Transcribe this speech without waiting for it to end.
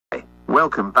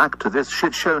Welcome back to this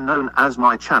shit show known as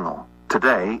my channel.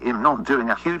 Today I'm not doing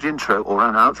a huge intro or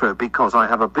an outro because I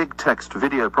have a big text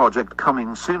video project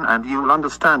coming soon and you'll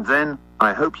understand then.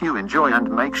 I hope you enjoy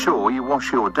and make sure you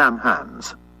wash your damn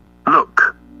hands.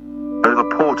 Look. Oh,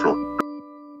 the portal.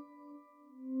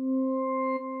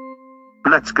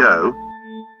 Let's go.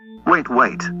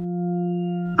 Wait.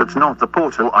 That's not the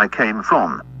portal I came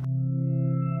from.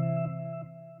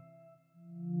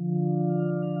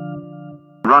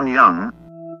 Run, young.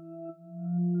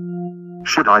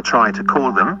 Should I try to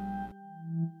call them?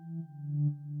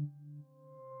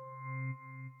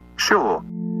 Sure.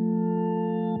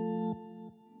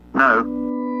 No.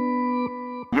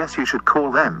 Yes, you should call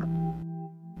them.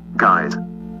 Guys.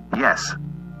 Yes.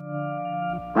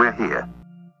 We're here.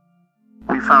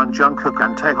 We found Jungkook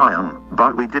and Taehyung,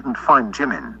 but we didn't find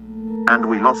Jimin. And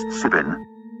we lost Subin.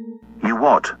 You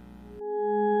what?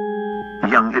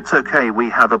 Young, it's okay, we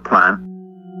have a plan.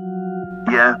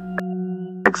 Yeah.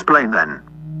 Explain then.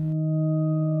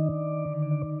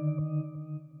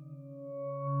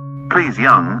 Please,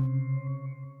 young.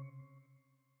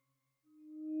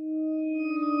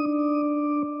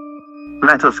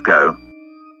 Let us go.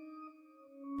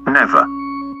 Never.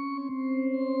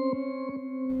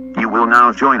 You will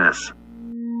now join us.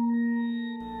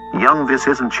 Young, this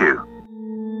isn't you.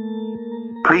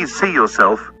 Please see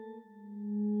yourself.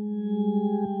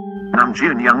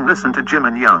 nAmJoOn, young, listen to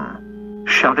Jimin, young.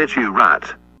 Shut it, you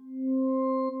rat.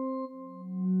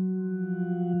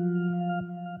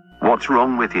 What's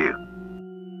wrong with you?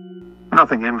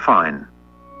 Nothing, I'm fine.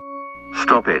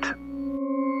 Stop it.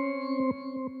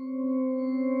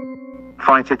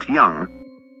 Fight it, young.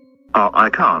 Oh, I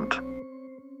can't.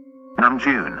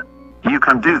 nAmJoOn, you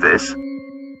can do this.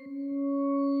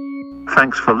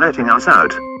 Thanks for letting us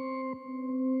out.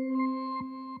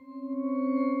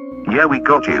 Yeah, we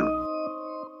got you.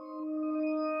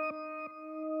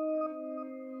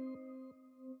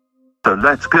 So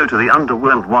let's go to the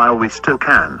underworld while we still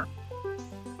can.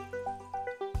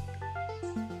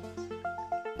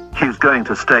 Who's going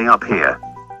to stay up here?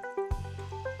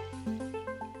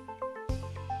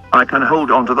 I can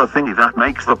hold on to the thingy that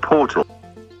makes the portal.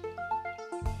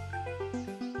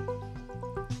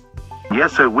 Yeah,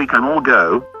 so we can all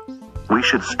go. We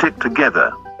should stick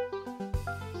together.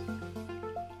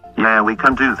 Yeah, we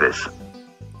can do this.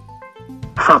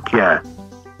 Fuck yeah.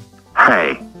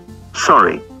 Hey.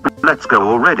 Sorry. Let's go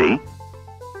already.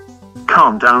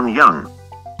 Calm down, young.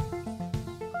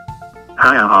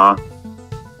 Hiya-ha.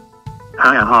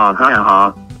 Hiya-ha,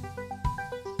 hiya-ha.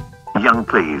 Young,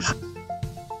 please.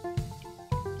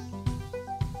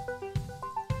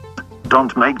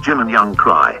 Don't make Jimin young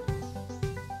cry.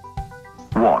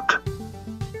 What?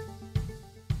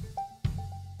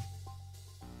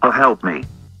 Oh, help me.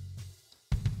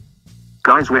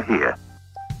 Guys, we're here.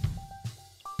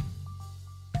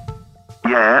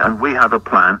 Yeah, and we have a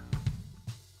plan.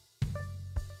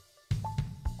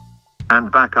 And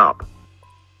back up.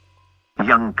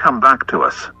 Young, come back to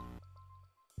us.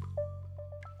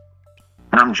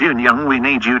 nAmJoOn, young, we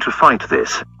need you to fight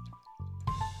this.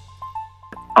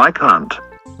 I can't.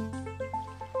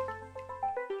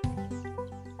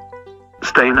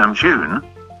 Stay, nAmJoOn.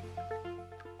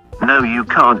 No, you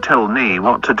can't tell me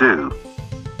what to do.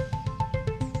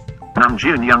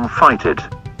 nAmJoOn, young, fight it.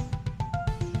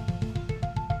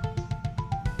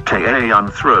 Taehyung,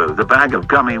 throw the bag of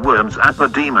gummy worms at the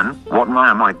demon. What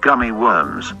are my gummy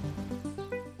worms?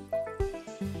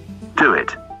 Do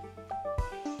it.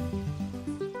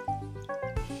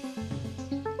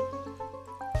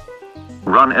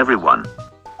 Run, everyone.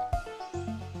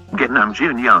 Get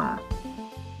nAmJoOn, young.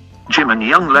 Jimin,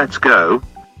 young, let's go.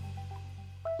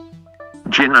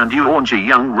 Jin and you, Orangey,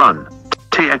 young, run.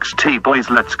 TXT, boys,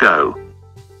 let's go.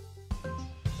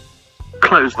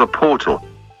 Close the portal.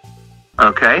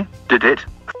 Okay, did it.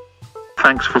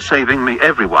 Thanks for saving me,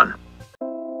 everyone.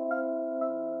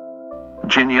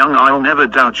 Jin, young, I'll never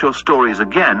doubt your stories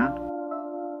again.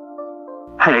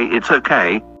 Hey, it's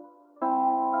okay.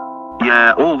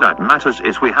 Yeah, all that matters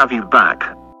is we have you back.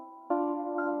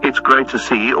 It's great to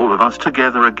see all of us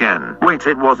together again. Wait,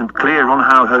 it wasn't clear on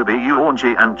how Hobie, you,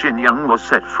 Orangey, and Jin Young was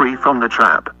set free from the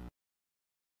trap.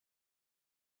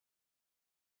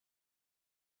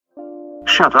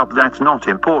 Shut up, that's not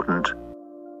important.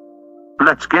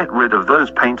 Let's get rid of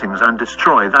those paintings and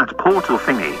destroy that portal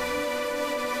thingy.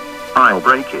 I'll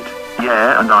break it.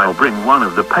 Yeah, and I'll bring one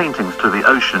of the paintings to the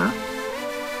ocean.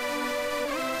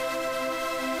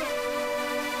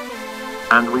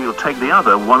 And we'll take the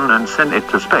other one and send it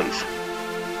to space.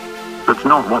 That's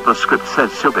not what the script says,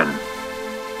 Subin.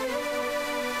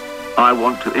 I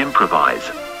want to improvise.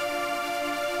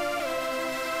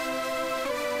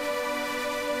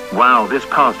 Wow, this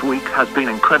past week has been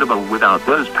incredible without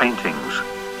those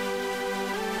paintings.